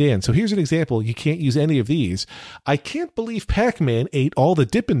for me and Dan. So here's an example. You can't use any of these. I can't believe Pac-Man ate all the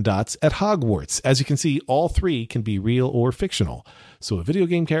Dippin' Dots at Hogwarts. As you can see, all 3 can be real or fictional. So a video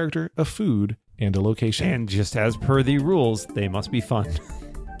game character, a food, and a location. And just as per the rules, they must be fun.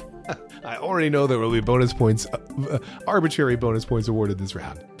 I already know there will be bonus points, arbitrary bonus points awarded this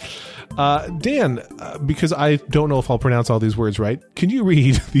round. Dan, because I don't know if I'll pronounce all these words right, can you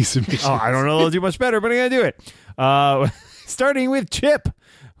read these submissions? Oh, I don't know. I'll do much better, but I'm going to do it. Starting with Chip,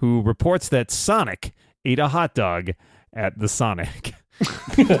 who reports that Sonic ate a hot dog at the Sonic.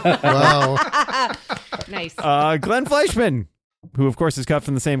 Wow. Nice. Glenn Fleischman, who of course is cut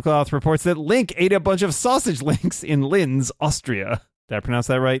from the same cloth, reports that Link ate a bunch of sausage links in Linz, Austria. Did I pronounce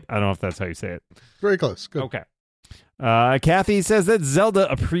that right? I don't know if that's how you say it. Very close. Good. Okay. Kathy says that Zelda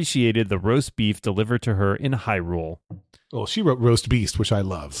appreciated the roast beef delivered to her in Hyrule. Well, she wrote roast beast, which I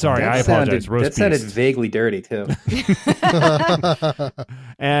love. Sorry, I apologize. Roast that sounded beast. vaguely dirty, too.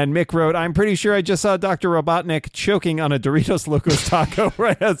 And Mick wrote, I'm pretty sure I just saw Dr. Robotnik choking on a Doritos Locos taco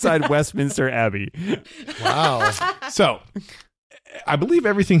right outside Westminster Abbey. Wow. So, I believe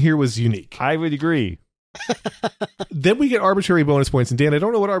everything here was unique. I would agree. Then we get arbitrary bonus points. And Dan, I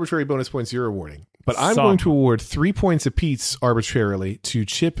don't know what arbitrary bonus points you're awarding, but I'm going to award 3 points apiece arbitrarily to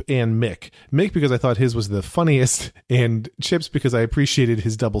Chip and Mick. Mick because I thought his was the funniest, and Chip's because I appreciated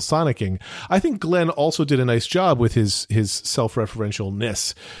his double sonicking. I think Glenn also did a nice job with his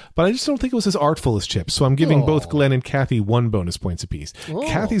self-referentialness, but I just don't think it was as artful as Chip. So I'm giving both Glenn and Kathy 1 bonus points apiece. Oh.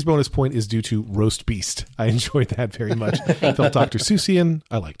 Kathy's bonus point is due to roast beast. I enjoyed that very much. I felt Dr. Seussian.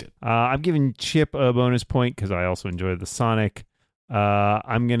 I liked it. I'm giving Chip a bonus point because I also enjoyed the Sonic.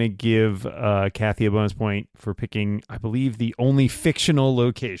 I'm going to give Kathy a bonus point for picking, I believe, the only fictional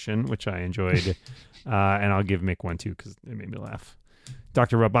location, which I enjoyed. And I'll give Mick 1 too because it made me laugh.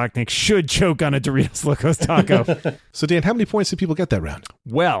 Dr. Robotnik should choke on a Doritos Locos taco. So, Dan, how many points did people get that round?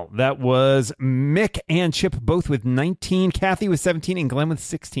 Well, that was Mick and Chip both with 19, Kathy with 17, and Glenn with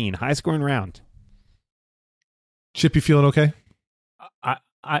 16. High scoring round. Chip, you feeling okay?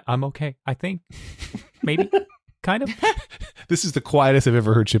 I'm okay. I think maybe kind of. This is the quietest I've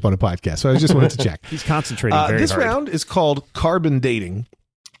ever heard Chip on a podcast, so I just wanted to check. He's concentrating very this hard. round is called Carbon Dating.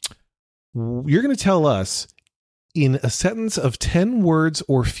 You're going to tell us in a sentence of 10 words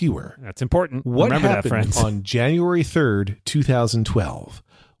or fewer. That's important. What Remember that, happened friends. on January 3rd, 2012?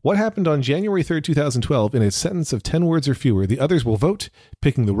 What happened on January 3rd, 2012 in a sentence of 10 words or fewer? The others will vote.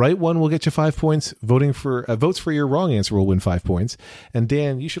 Picking the right one will get you 5 points. Voting for votes for your wrong answer will win 5 points. And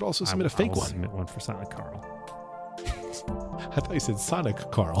Dan, you should also submit a fake one. Submit one for Sonic Carl. I thought you said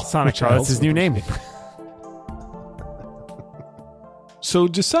Sonic Carl. Sonic Carl, that's his new name. So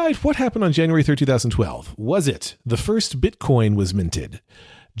decide what happened on January 3rd, 2012. Was it the first Bitcoin was minted?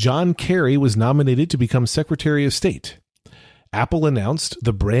 John Kerry was nominated to become Secretary of State. Apple announced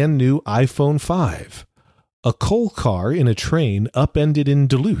the brand new iPhone 5. A coal car in a train upended in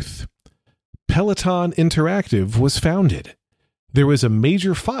Duluth. Peloton Interactive was founded. There was a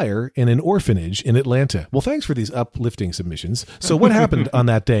major fire in an orphanage in Atlanta. Well, thanks for these uplifting submissions. So what happened on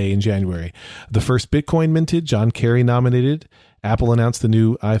that day in January? The first Bitcoin minted, John Kerry nominated. Apple announced the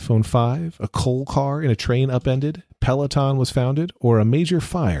new iPhone 5. A coal car in a train upended. Peloton was founded. Or a major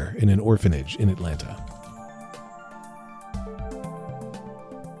fire in an orphanage in Atlanta.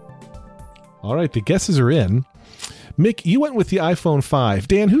 All right, the guesses are in. Mick, you went with the iPhone 5.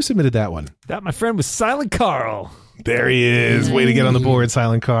 Dan, who submitted that one? That, my friend, was Silent Carl. There he is. Way to get on the board,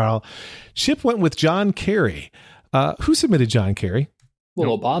 Silent Carl. Chip went with John Kerry. Who submitted John Kerry?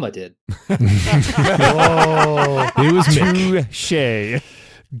 Well, Obama did. It was Mick. Touché.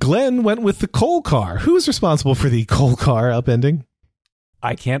 Glenn went with the coal car. Who was responsible for the coal car upending?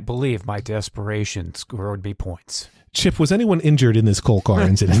 I can't believe my desperation scored me points. Chip, was anyone injured in this coal car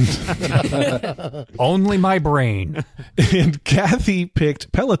incident? Only my brain. And Kathy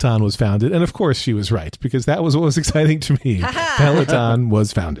picked Peloton was founded, and of course she was right, because that was what was exciting to me. Peloton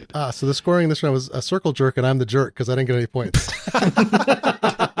was founded. So the scoring in this round was a circle jerk, and I'm the jerk because I didn't get any points.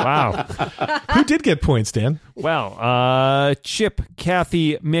 Wow. Who did get points, Dan? Well, Chip,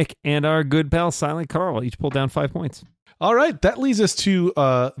 Kathy, Mick, and our good pal Silent Carl each pulled down 5 points. All right, that leads us to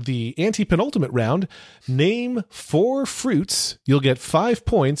the anti-penultimate round. Name 4 fruits. You'll get 5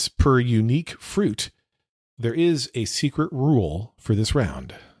 points per unique fruit. There is a secret rule for this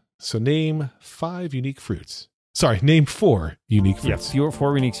round. So name 5 unique fruits. Sorry, name 4 unique fruits. Yeah,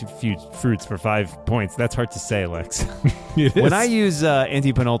 4 unique fruits for 5 points. That's hard to say, Lex. It is. When I use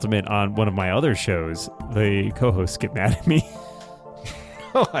anti-penultimate on one of my other shows, the co-hosts get mad at me.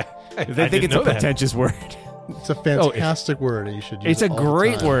 They think it's a pretentious word. It's a fantastic word, and you should use it's it a all the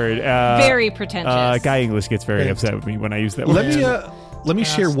great time. word. Very pretentious. Guy English gets very upset with me when I use that word. Let me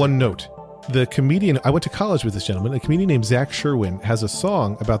share one note. The comedian, I went to college with this gentleman, a comedian named Zach Sherwin has a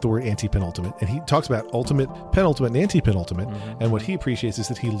song about the word anti-penultimate, and he talks about ultimate, penultimate, and anti-penultimate, and what he appreciates is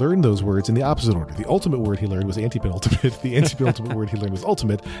that he learned those words in the opposite order. The ultimate word he learned was anti-penultimate, the anti-penultimate word he learned was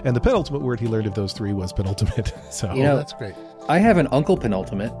ultimate, and the penultimate word he learned of those 3 was penultimate. So That's great. I have an uncle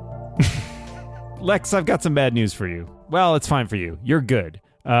penultimate. Lex, I've got some bad news for you. Well, it's fine for you. You're good.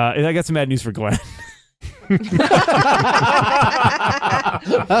 And I got some bad news for Glenn.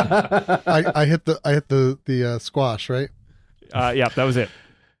 I hit the squash, right? Yeah, that was it.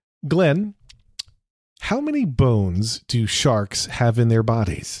 Glenn, how many bones do sharks have in their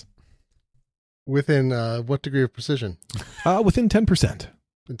bodies? Within what degree of precision? Within 10%.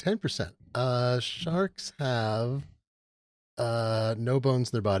 In 10%. Sharks have no bones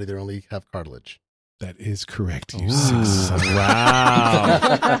in their body. They only have cartilage. That is correct. You sick son of a-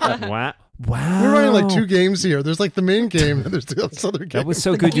 Wow. Wow. We're running like 2 games here. There's like the main game, and there's this other game. That was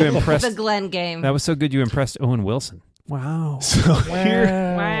so good you impressed. The Glenn game. That was so good you impressed Owen Wilson. Wow. So here,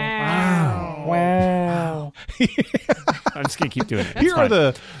 Wow. I'm just going to keep doing it. here are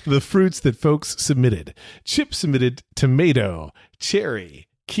the fruits that folks submitted. Chip submitted tomato, cherry,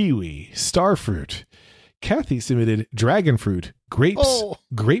 kiwi, starfruit. Kathy submitted dragon fruit, grapes,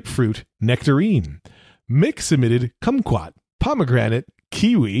 grapefruit, nectarine. Mick submitted kumquat, pomegranate,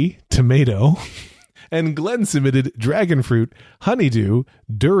 kiwi, tomato. And Glenn submitted dragon fruit, honeydew,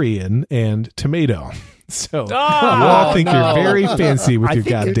 durian, and tomato. So you all think you're very fancy with your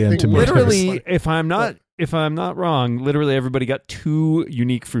goddamn tomatoes. Literally, if I'm not wrong, literally everybody got 2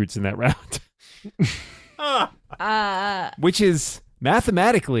 unique fruits in that round. Which is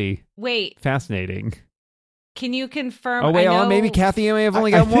mathematically fascinating. Can you confirm? Oh wait, I know... maybe Kathy may have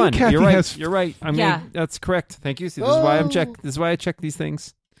only I got think 1. Kathy You're right. has- You're right. That's correct. Thank you. See, this is why This is why I check these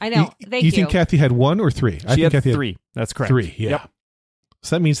things. I know. Thank you. You think Kathy had 1 or 3? I She think had Kathy 3. That's correct. 3, yeah. Yep.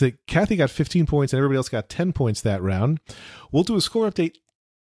 So that means that Kathy got 15 points and everybody else got 10 points that round. We'll do a score update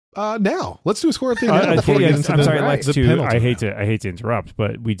now. Let's do a score update now before we get into I'm sorry, Lex, the too. penalty I hate round. to interrupt,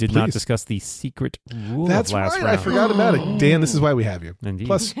 but we did not Please. discuss the secret rule That's of last right. round. I forgot about it. Dan, this is why we have you. Indeed.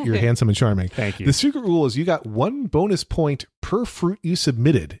 Plus, you're handsome and charming. Thank you. The secret rule is you got 1 bonus point per fruit you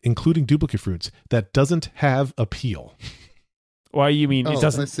submitted, including duplicate fruits, that doesn't have a peel. Why you mean Oh, it I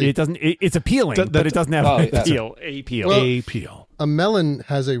doesn't? see. It's appealing, but it doesn't have Oh, a yeah. peel. A peel. Well- A peel. A melon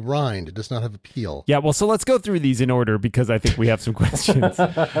has a rind. It does not have a peel. Yeah, well, so let's go through these in order because I think we have some questions.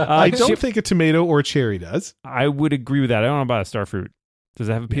 I don't think a tomato or a cherry does. I would agree with that. I don't know about a starfruit. Does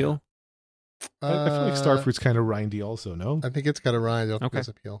it have a peel? I feel like starfruit's kind of rindy also, no? I think it's got a rind. I don't think Okay. it's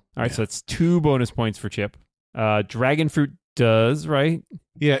a peel. All right, so it's 2 bonus points for Chip. Dragon fruit does, right?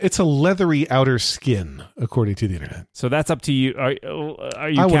 Yeah, it's a leathery outer skin, according to the internet. So that's up to you. Are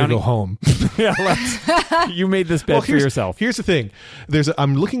you I want to counting? go home. Yeah, you made this bet for yourself. Here's the thing.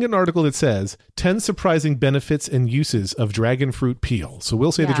 I'm looking at an article that says 10 surprising benefits and uses of dragon fruit peel. So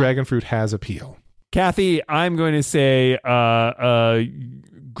we'll say the Yeah. dragon fruit has a peel. Kathy, I'm going to say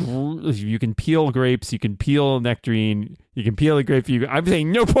you can peel grapes, you can peel nectarine, you can peel a grape. I'm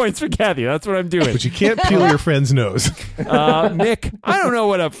saying no points for Kathy. That's what I'm doing. But you can't peel your friend's nose. Mick, I don't know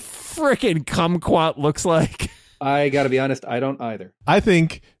what a frickin' kumquat looks like. I got to be honest, I don't either. I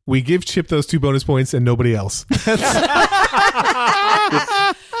think we give Chip those 2 bonus points and nobody else.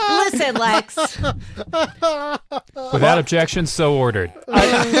 Listen, Lex. Without objection, so ordered.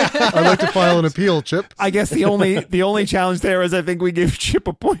 I'd like to file an appeal, Chip. I guess the only challenge there is I think we give Chip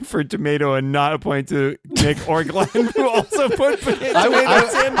a point for tomato and not a point to Nick or Glenn, who also put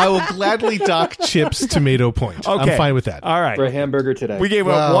tomatoes in. I will gladly dock Chip's tomato point. Okay. I'm fine with that. All right. For a hamburger today. We gave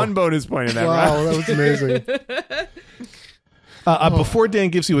up Wow. 1 bonus point in that Wow, round. that was amazing. Before Dan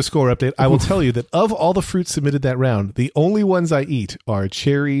gives you a score update, I will tell you that of all the fruits submitted that round, the only ones I eat are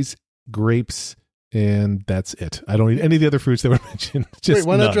cherries, grapes, and that's it. I don't eat any of the other fruits that were mentioned. Just Wait,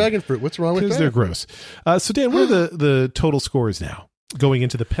 why not none. dragon fruit? What's wrong with Because that? they're gross. So Dan, what are the total scores now going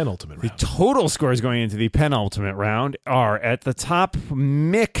into the penultimate The round? total scores going into the penultimate round are at the top,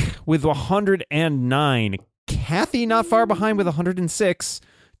 Mick with 109, Kathy not far behind with 106,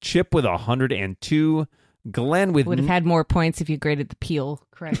 Chip with 102, Glenn with Would have had more points if you graded the peel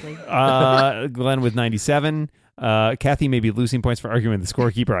correctly. Glenn with 97. Kathy may be losing points for arguing with the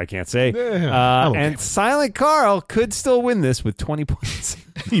scorekeeper. I can't say. I'm okay. And Silent Carl could still win this with 20 points.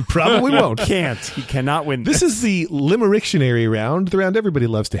 He probably won't. He cannot win This is the Limerictionary round, the round everybody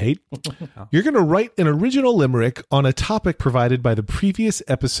loves to hate. You're going to write an original limerick on a topic provided by the previous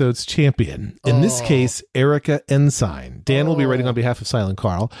episode's champion. In this case, Erica Ensign. Dan will be writing on behalf of Silent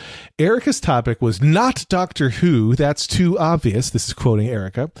Carl. Erica's topic was not Doctor Who. That's too obvious. This is quoting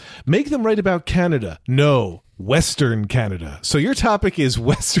Erica. Make them write about Canada. No. Western Canada. So your topic is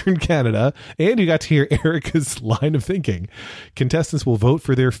Western Canada, and you got to hear Erica's line of thinking. Contestants will vote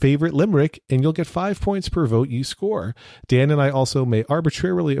for their favorite limerick, and you'll get 5 points per vote you score. Dan and I also may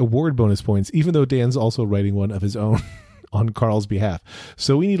arbitrarily award bonus points, even though Dan's also writing one of his own on Carl's behalf.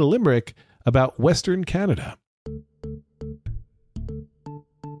 So we need a limerick about Western Canada.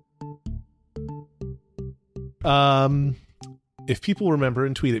 If people remember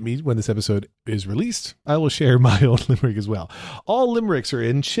and tweet at me when this episode is released, I will share my own limerick as well. All limericks are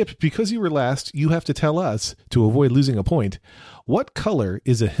in. Chip, because you were last, you have to tell us, to avoid losing a point, what color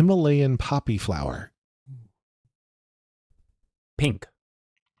is a Himalayan poppy flower? Pink.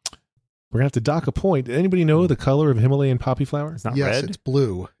 We're going to have to dock a point. Did anybody know the color of a Himalayan poppy flower? It's not Yes, red. it's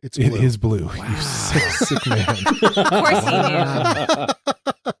blue. It's It blue. is blue. You sick man. Of course he knew.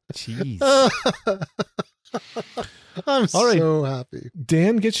 Jeez. I'm All right. so happy.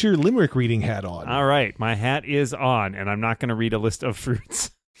 Dan, get your limerick reading hat on. All right, my hat is on, and I'm not going to read a list of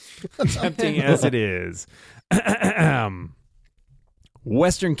fruits, tempting as it is.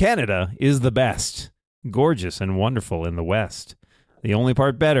 Western Canada is the best, gorgeous and wonderful in the West. The only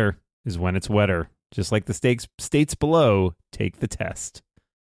part better is when it's wetter. Just like the states below, take the test.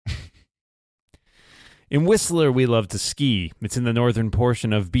 In Whistler, we love to ski. It's in the northern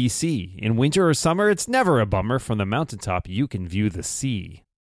portion of BC. In winter or summer, it's never a bummer. From the mountaintop, you can view the sea.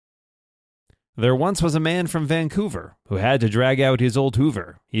 There once was a man from Vancouver who had to drag out his old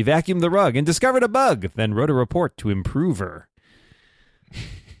Hoover. He vacuumed the rug and discovered a bug, then wrote a report to improve her.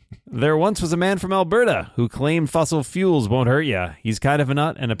 There once was a man from Alberta who claimed fossil fuels won't hurt ya. He's kind of a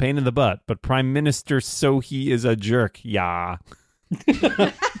nut and a pain in the butt, but Prime Minister, so he is a jerk. Yeah.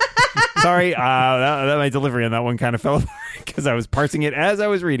 Sorry, that my delivery on that one kind of fell apart because I was parsing it as I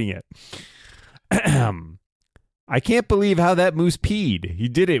was reading it. I can't believe how that moose peed. He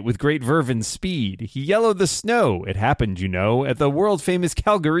did it with great verve and speed. He yellowed the snow. It happened, you know, at the world-famous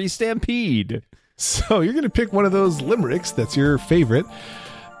Calgary Stampede. So you're going to pick one of those limericks that's your favorite.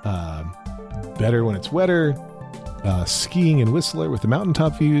 Better when it's wetter. Skiing in Whistler with the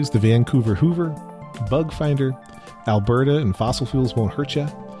mountaintop views. The Vancouver Hoover. Bug Finder. Alberta and fossil fuels won't hurt ya.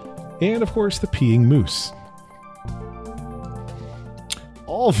 And, of course, the peeing moose.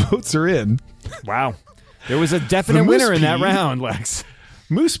 All votes are in. Wow. There was a definite winner in that round, Lex.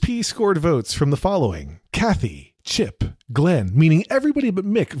 Moose P scored votes from the following. Kathy, Chip, Glenn, meaning everybody but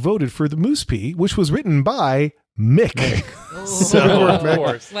Mick voted for the Moose P, which was written by Mick. Of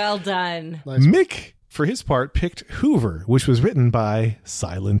course. Well done. Nice. Mick, for his part, picked Hoover, which was written by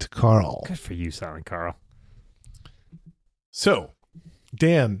Silent Carl. Good for you, Silent Carl. So,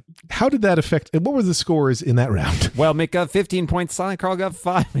 Dan, how did that affect, what were the scores in that round? Well, Mick got 15 points, Silent Carl got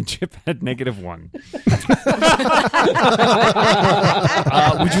 5, and Chip had -1.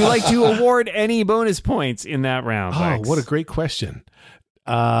 Would you like to award any bonus points in that round, Lex? What a great question.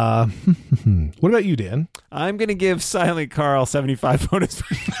 What about you, Dan? I'm going to give Silent Carl 75 bonus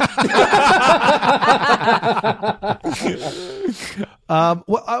points.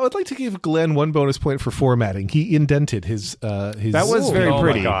 Well, I would like to give Glenn 1 bonus point for formatting. He indented his. That was very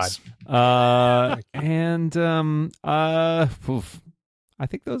pretty. My God. I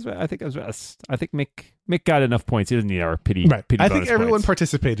think those. I think Mick got enough points. He doesn't need our pity. Right. Pity I think bonus everyone points.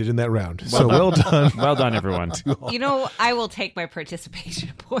 participated in that round. So well done. Well done, everyone. You know, I will take my participation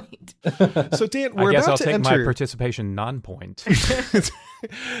point. So Dan, I we're guess about I'll to take enter. my participation non-point.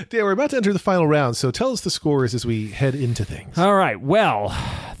 Dan, we're about to enter the final round. So tell us the scores as we head into things. All right. Well,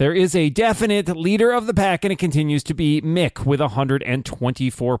 there is a definite leader of the pack, and it continues to be Mick with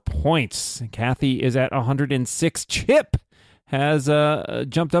 124 points. Kathy is at 106. Chip has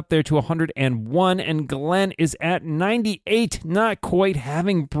jumped up there to 101, and Glenn is at 98, not quite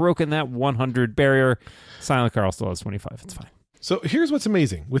having broken that 100 barrier. Silent Carl still has 25. It's fine. So here's what's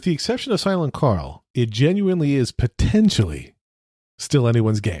amazing. With the exception of Silent Carl, it genuinely is potentially still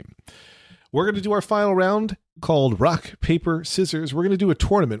anyone's game. We're going to do our final round called Rock, Paper, Scissors. We're going to do a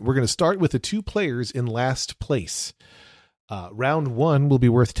tournament. We're going to start with the 2 players in last place. Round 1 will be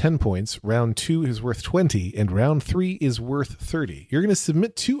worth 10 points. Round 2 is worth 20. And round 3 is worth 30. You're going to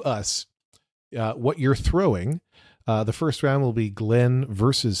submit to us what you're throwing. The first round will be Glenn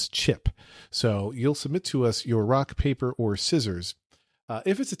versus Chip. So you'll submit to us your rock, paper, or scissors.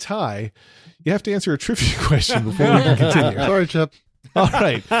 If it's a tie, you have to answer a trivia question before we can continue. Sorry, Chip. All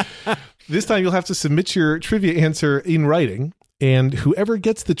right. This time you'll have to submit your trivia answer in writing. And whoever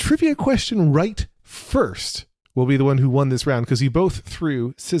gets the trivia question right first will be the one who won this round because you both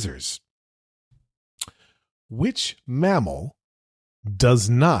threw scissors. Which mammal does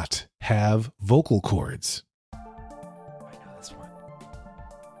not have vocal cords? I know this one.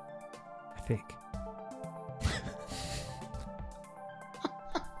 I think.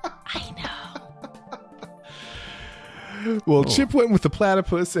 Well, Chip went with the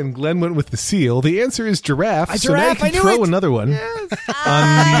platypus and Glenn went with the seal. The answer is giraffe. So now you giraffe, I can knew throw it. another one on the rock,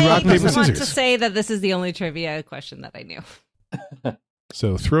 I paper, just want to scissors. say that this is the only trivia question that I knew.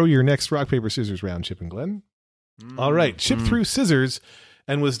 So throw your next rock, paper, scissors round, Chip and Glenn. All right. Chip threw scissors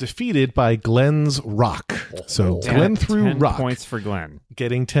and was defeated by Glenn's rock. So Glenn threw 10 rock, points for Glenn.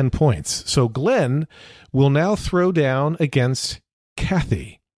 getting 10 points. So Glenn will now throw down against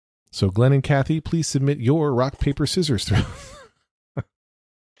Kathy. So Glenn and Kathy, please submit your rock, paper, scissors throw.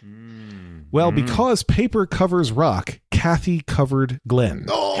 Well, because paper covers rock, Kathy covered Glenn.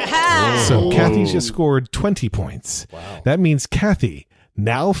 So Kathy just scored 20 points. Wow. That means Kathy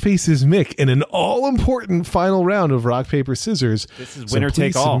now faces Mick in an all-important final round of rock, paper, scissors. This is winner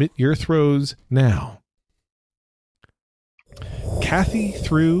take all. Submit your throws now. Kathy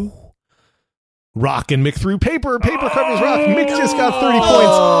threw rock and Mick threw paper. Paper covers rock. Mick just got 30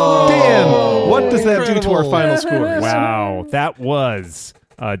 points. Dan, what does that do to our final score? Wow, that was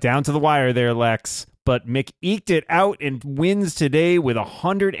down to the wire there, Lex. But Mick eked it out and wins today with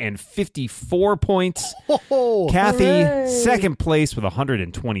 154 points. Kathy, hooray. second place with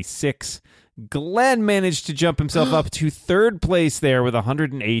 126. Glenn managed to jump himself up to third place there with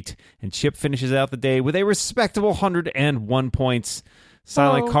 108. And Chip finishes out the day with a respectable 101 points.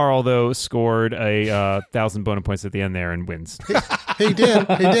 Silent Carl, though, scored a 1,000 bonus points at the end there and wins. Hey, Dan,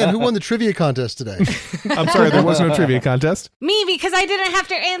 who won the trivia contest today? I'm sorry, there was no trivia contest. Me, because I didn't have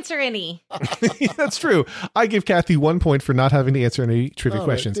to answer any. That's true. I give Kathy 1 point for not having to answer any trivia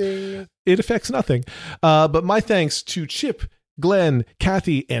questions. It affects nothing. But my thanks to Chip, Glenn,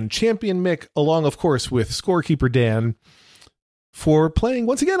 Kathy, and Champion Mick, along, of course, with Scorekeeper Dan, for playing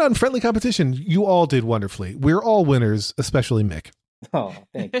once again on Friendly Competition. You all did wonderfully. We're all winners, especially Mick. Oh,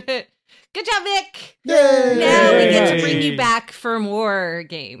 thank you. Good job, Mick. Yay! Now we get to bring you back for more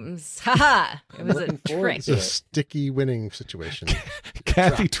games. Haha. It was a trick. It's a sticky winning situation.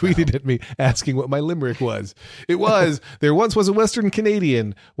 Kathy tweeted at me asking what my limerick was. It was, there once was a Western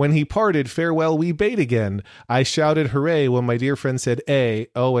Canadian. When he parted, farewell, we bade again. I shouted hooray when my dear friend said,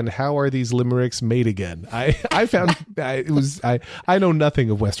 oh, and how are these limericks made again? I found, I know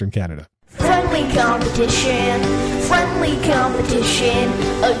nothing of Western Canada. Friendly competition,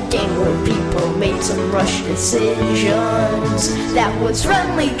 a game where people made some rush decisions. That was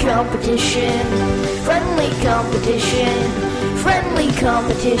friendly competition,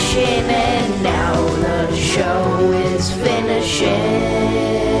 and